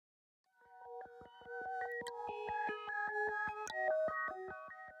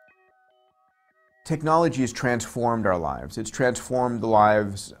Technology has transformed our lives. It's transformed the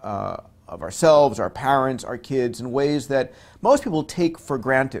lives of ourselves, our parents, our kids in ways that most people take for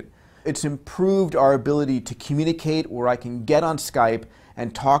granted. It's improved our ability to communicate, where I can get on Skype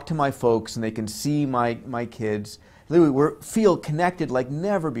and talk to my folks and they can see my kids. Literally, we feel connected like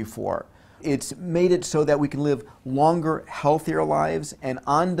never before. It's made it so that we can live longer, healthier lives, and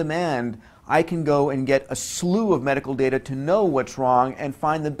on demand, I can go and get a slew of medical data to know what's wrong and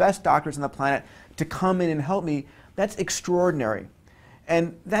find the best doctors on the planet to come in and help me. That's extraordinary.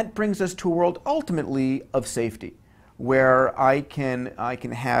 And that brings us to a world ultimately of safety, where I can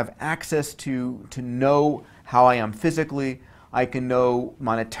have access to know how I am physically, I can know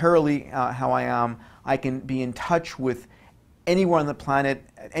monetarily how I am, I can be in touch with anywhere on the planet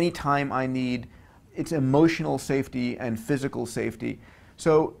at any time I need. It's emotional safety and physical safety.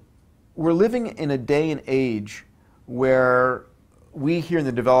 So we're living in a day and age where we here in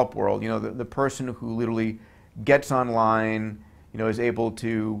the developed world, the person who literally gets online, is able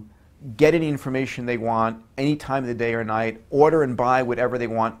to get any information they want any time of the day or night, order and buy whatever they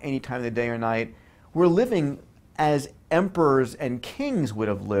want any time of the day or night. We're living as emperors and kings would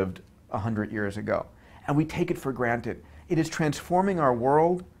have lived 100 years ago, and we take it for granted. It is transforming our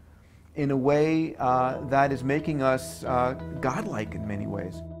world in a way that is making us godlike in many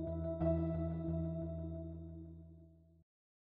ways.